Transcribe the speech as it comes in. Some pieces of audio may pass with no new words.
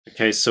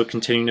Okay, so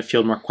continuing to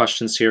field more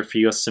questions here for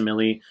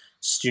USMLE.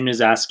 Student is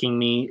asking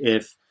me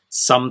if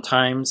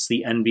sometimes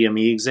the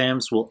NBME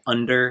exams will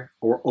under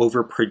or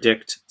over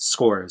predict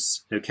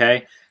scores,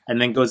 okay?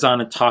 And then goes on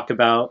to talk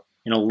about,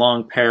 in a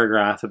long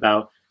paragraph,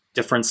 about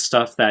different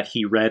stuff that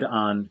he read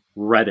on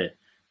Reddit,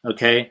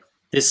 okay?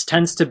 This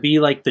tends to be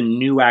like the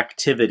new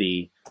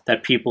activity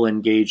that people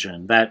engage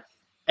in, that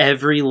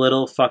every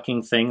little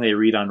fucking thing they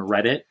read on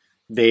Reddit,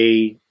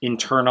 they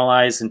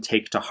internalize and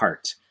take to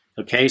heart,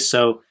 okay?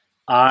 So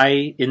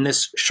I, in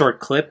this short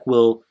clip,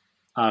 will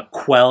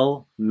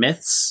quell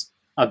myths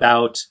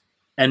about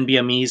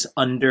NBMEs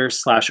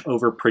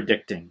under/over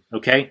predicting.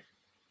 Okay,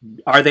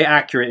 are they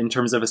accurate in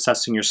terms of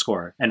assessing your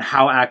score, and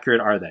how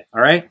accurate are they?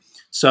 All right.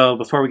 So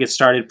before we get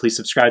started, please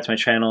subscribe to my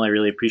channel. I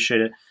really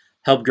appreciate it.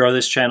 Help grow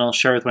this channel.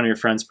 Share with one of your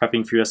friends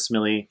prepping for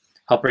USMLE.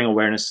 Help bring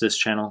awareness to this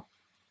channel.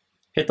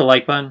 Hit the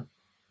like button.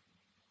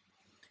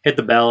 Hit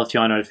the bell if you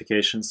want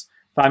notifications.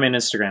 Find me on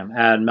Instagram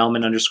at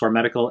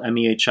Melman_medical,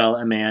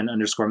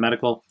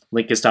 MEHLMAN_medical.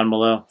 Link is down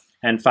below.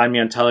 And find me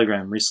on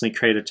Telegram. Recently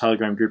created a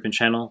Telegram group and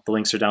channel. The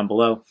links are down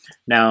below.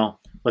 Now,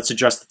 let's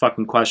address the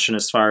fucking question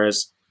as far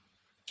as,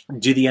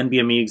 do the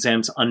NBME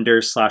exams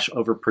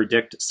under/over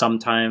predict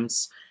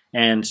sometimes,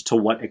 and to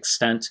what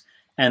extent?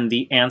 And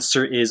the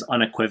answer is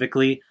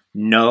unequivocally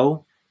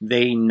no,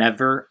 they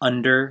never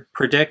under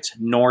predict,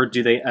 nor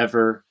do they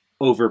ever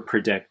over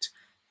predict.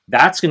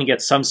 That's going to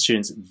get some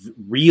students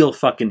real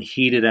fucking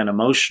heated and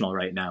emotional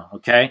right now,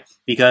 okay?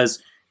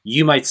 Because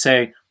you might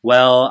say,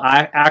 well,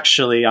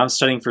 I'm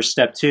studying for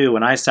step 2.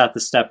 When I sat the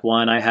step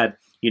 1, I had,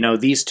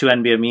 these two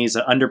NBMEs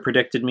that under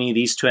predicted me,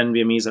 these two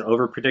NBMEs that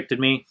over predicted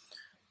me.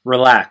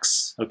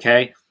 Relax,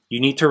 okay?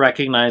 You need to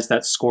recognize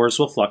that scores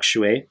will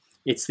fluctuate.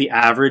 It's the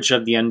average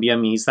of the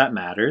NBMEs that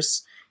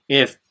matters.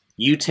 If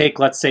you take,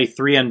 let's say,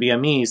 3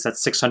 NBMEs,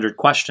 that's 600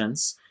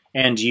 questions,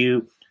 and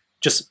you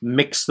just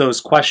mix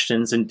those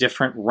questions in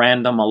different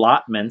random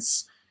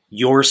allotments,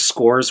 your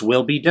scores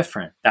will be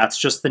different. That's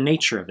just the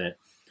nature of it.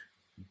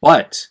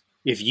 But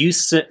if you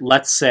sit,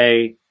 let's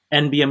say,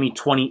 NBME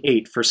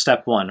 28 for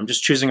step 1, I'm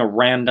just choosing a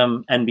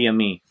random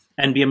NBME,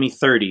 NBME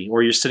 30,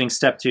 or you're sitting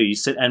step 2, you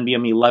sit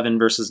NBME 11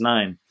 versus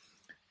 9,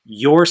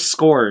 your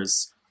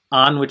scores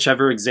on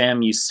whichever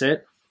exam you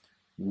sit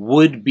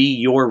would be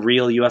your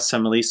real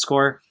USMLE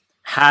score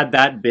had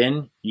that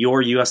been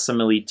your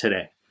USMLE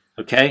today,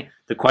 okay?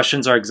 The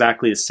questions are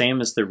exactly the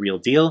same as the real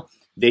deal.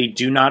 They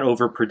do not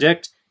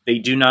overpredict. They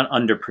do not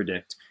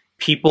underpredict.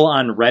 People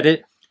on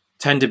Reddit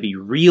tend to be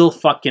real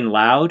fucking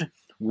loud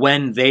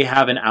when they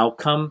have an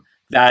outcome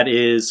that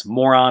is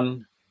more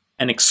on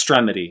an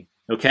extremity,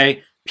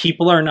 okay?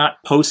 People are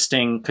not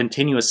posting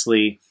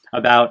continuously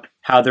about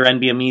how their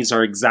NBMEs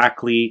are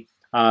exactly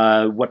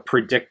what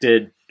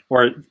predicted,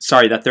 or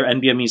sorry, that their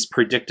NBMEs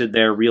predicted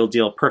their real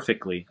deal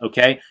perfectly,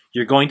 okay?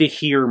 You're going to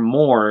hear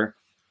more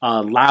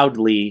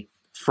loudly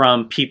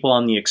from people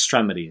on the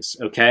extremities,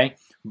 okay?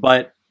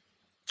 But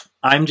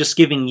I'm just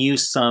giving you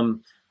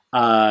some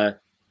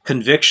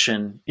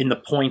conviction in the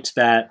point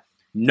that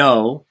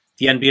no,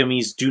 the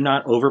NBMEs do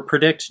not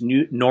overpredict,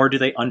 nor do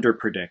they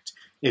underpredict.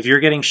 If you're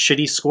getting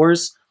shitty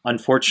scores,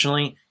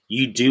 unfortunately,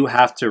 you do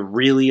have to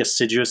really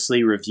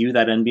assiduously review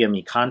that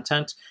NBME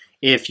content.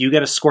 If you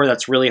get a score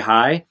that's really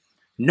high,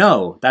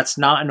 no, that's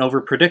not an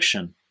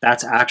overprediction.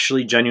 That's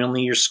actually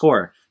genuinely your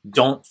score.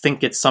 Don't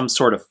think it's some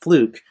sort of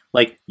fluke,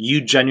 like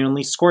you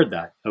genuinely scored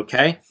that,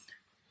 okay?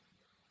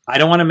 I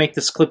don't want to make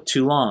this clip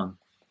too long,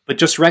 but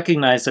just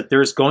recognize that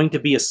there's going to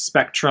be a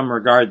spectrum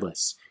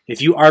regardless.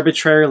 If you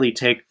arbitrarily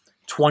take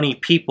 20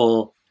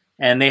 people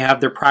and they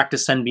have their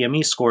practice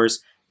NBME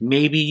scores,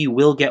 maybe you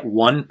will get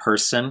one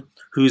person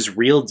whose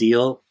real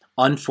deal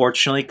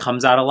unfortunately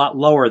comes out a lot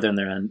lower than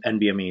their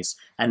NBMEs.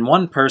 And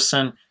one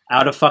person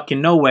out of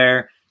fucking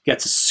nowhere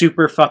gets a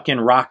super fucking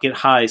rocket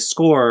high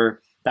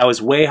score that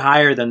was way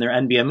higher than their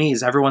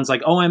NBMEs. Everyone's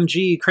like,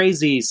 OMG,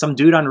 crazy, some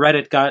dude on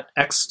Reddit got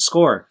X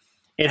score.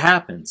 It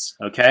happens,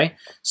 okay?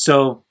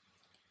 So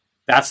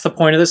that's the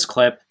point of this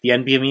clip. The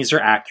NBMEs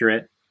are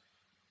accurate.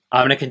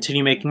 I'm going to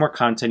continue making more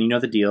content. You know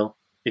the deal.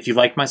 If you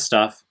like my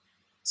stuff,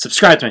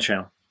 subscribe to my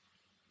channel.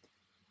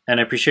 And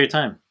I appreciate your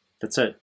time. That's it.